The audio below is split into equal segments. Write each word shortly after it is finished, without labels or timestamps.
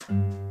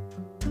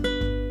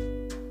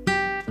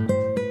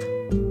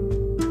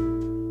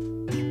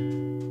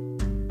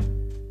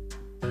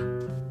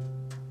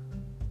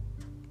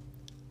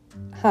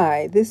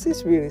Hi, this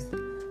is Ruth,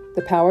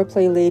 the Power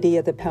Play Lady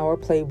of the Power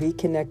Play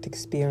Reconnect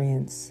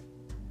Experience.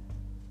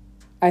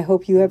 I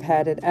hope you have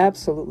had an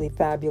absolutely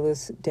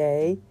fabulous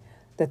day,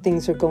 that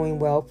things are going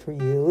well for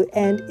you,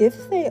 and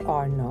if they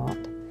are not,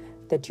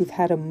 that you've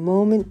had a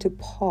moment to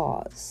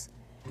pause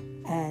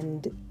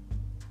and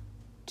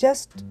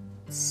just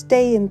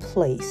stay in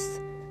place.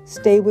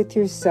 Stay with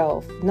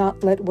yourself,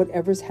 not let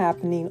whatever's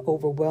happening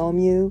overwhelm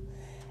you,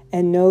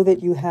 and know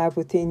that you have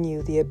within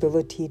you the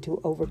ability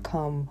to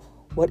overcome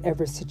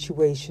whatever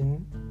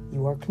situation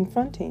you are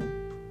confronting.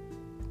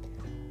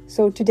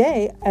 So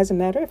today, as a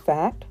matter of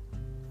fact,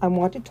 I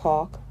want to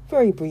talk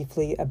very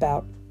briefly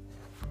about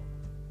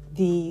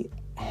the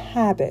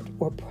habit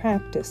or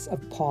practice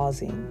of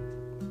pausing.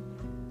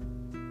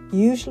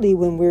 Usually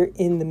when we're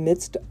in the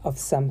midst of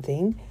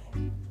something,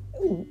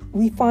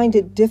 we find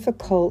it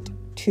difficult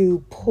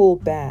to pull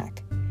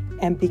back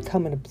and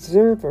become an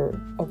observer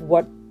of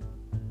what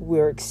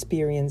we're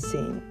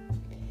experiencing.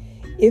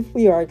 If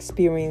we are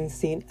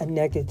experiencing a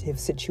negative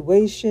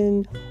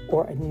situation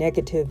or a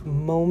negative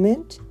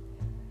moment,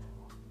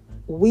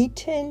 we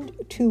tend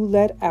to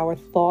let our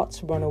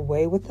thoughts run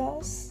away with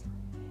us,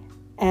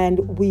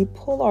 and we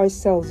pull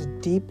ourselves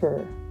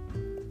deeper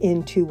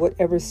into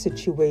whatever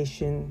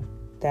situation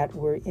that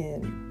we're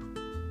in.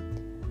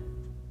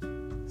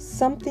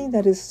 Something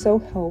that is so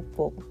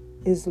helpful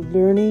is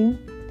learning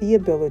the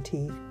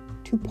ability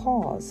to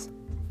pause.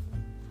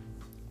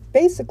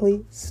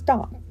 Basically,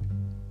 stop.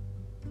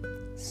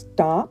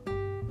 Stop,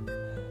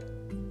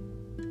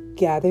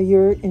 gather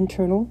your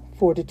internal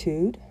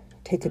fortitude,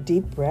 take a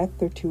deep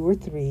breath or two or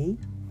three,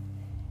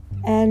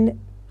 and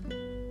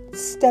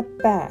step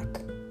back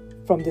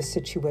from the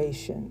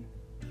situation.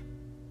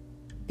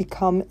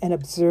 Become an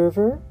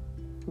observer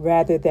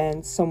rather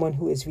than someone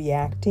who is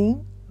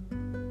reacting.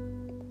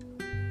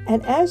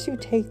 And as you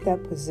take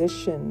that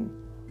position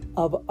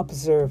of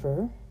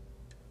observer,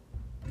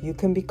 you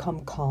can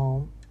become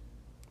calm,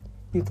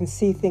 you can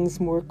see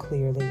things more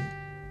clearly,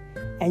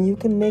 and you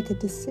can make a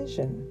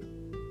decision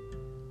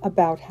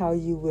about how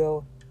you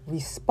will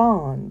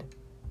respond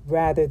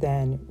rather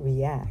than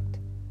react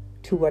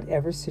to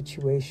whatever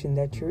situation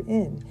that you're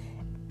in.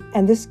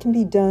 And this can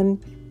be done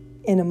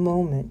in a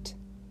moment.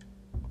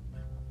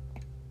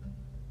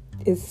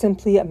 It's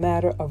simply a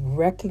matter of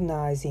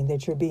recognizing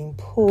that you're being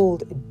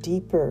pulled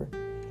deeper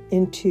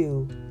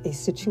into a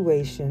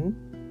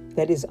situation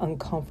that is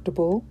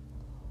uncomfortable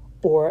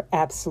or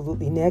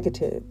absolutely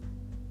negative.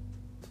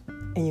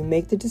 And you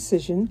make the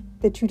decision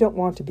that you don't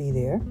want to be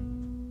there.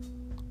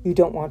 You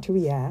don't want to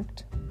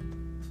react.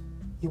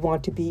 You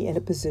want to be in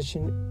a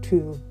position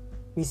to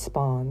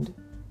respond.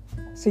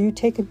 So you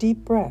take a deep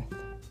breath.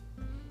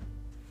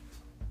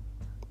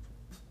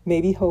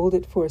 Maybe hold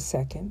it for a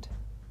second.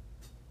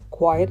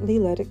 Quietly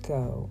let it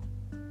go.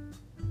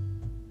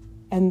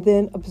 And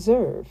then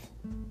observe.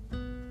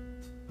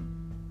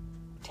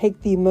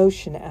 Take the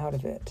emotion out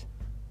of it.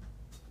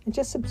 And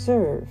just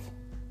observe.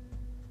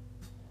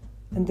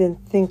 And then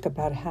think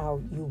about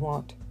how you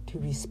want to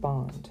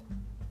respond.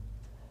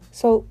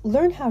 So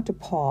learn how to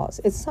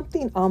pause. It's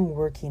something I'm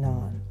working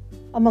on,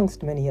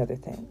 amongst many other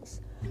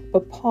things.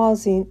 But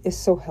pausing is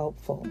so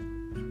helpful.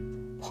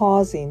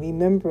 Pausing,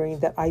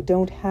 remembering that I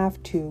don't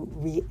have to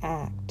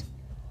react.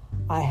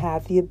 I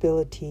have the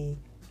ability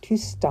to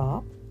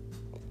stop,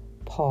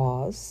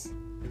 pause,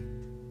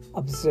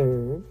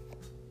 observe,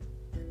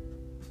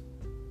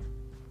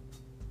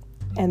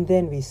 and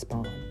then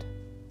respond.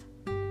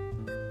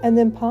 And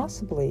then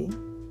possibly,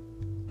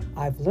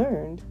 I've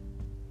learned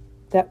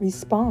that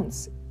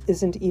response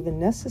isn't even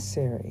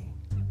necessary.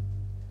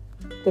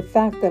 The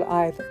fact that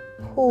I've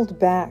pulled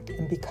back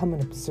and become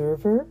an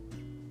observer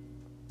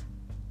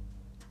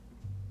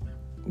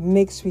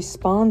makes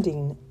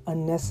responding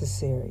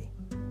unnecessary.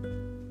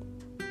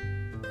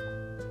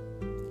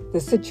 The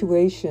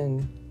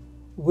situation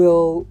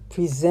will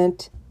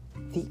present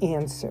the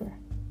answer.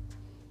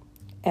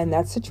 And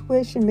that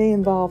situation may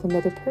involve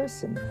another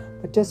person,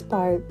 but just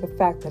by the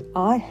fact that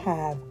I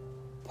have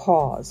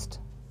paused,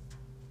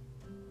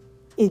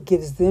 it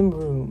gives them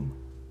room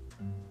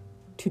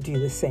to do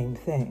the same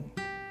thing.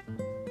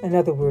 In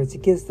other words,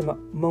 it gives them a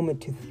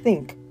moment to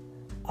think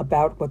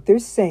about what they're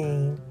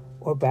saying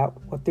or about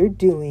what they're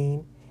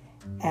doing.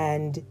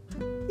 And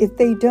if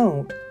they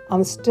don't,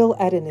 I'm still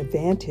at an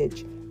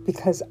advantage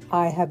because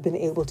I have been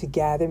able to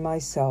gather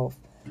myself,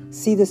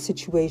 see the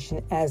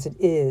situation as it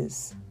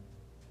is,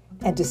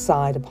 and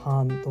decide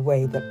upon the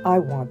way that I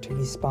want to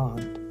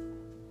respond.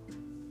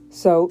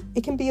 So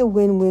it can be a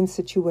win-win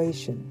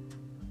situation.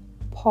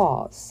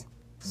 Pause,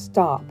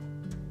 stop,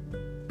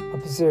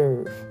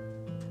 observe,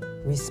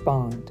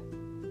 respond.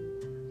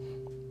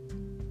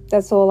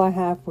 That's all I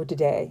have for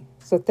today.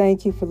 So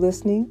thank you for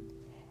listening,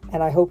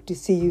 and I hope to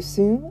see you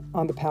soon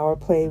on the Power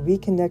Play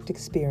Reconnect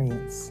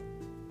Experience.